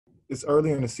it's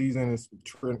early in the season. It's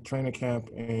training camp,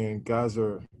 and guys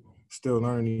are still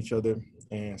learning each other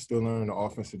and still learning the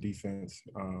offense and defense.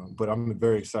 But I'm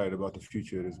very excited about the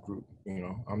future of this group.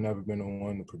 I've never been the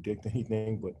one to predict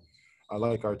anything, but I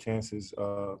like our chances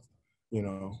of,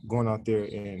 going out there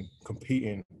and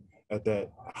competing at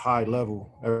that high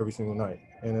level every single night.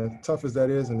 And as tough as that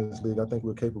is in this league, I think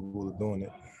we're capable of doing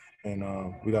it. And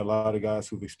we got a lot of guys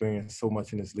who've experienced so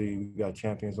much in this league. We got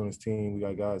champions on this team. We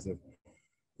got guys that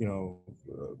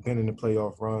been in the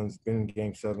playoff runs, been in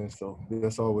Game 7. So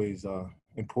that's always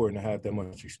important to have that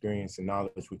much experience and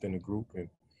knowledge within the group. And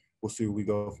we'll see where we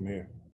go from here.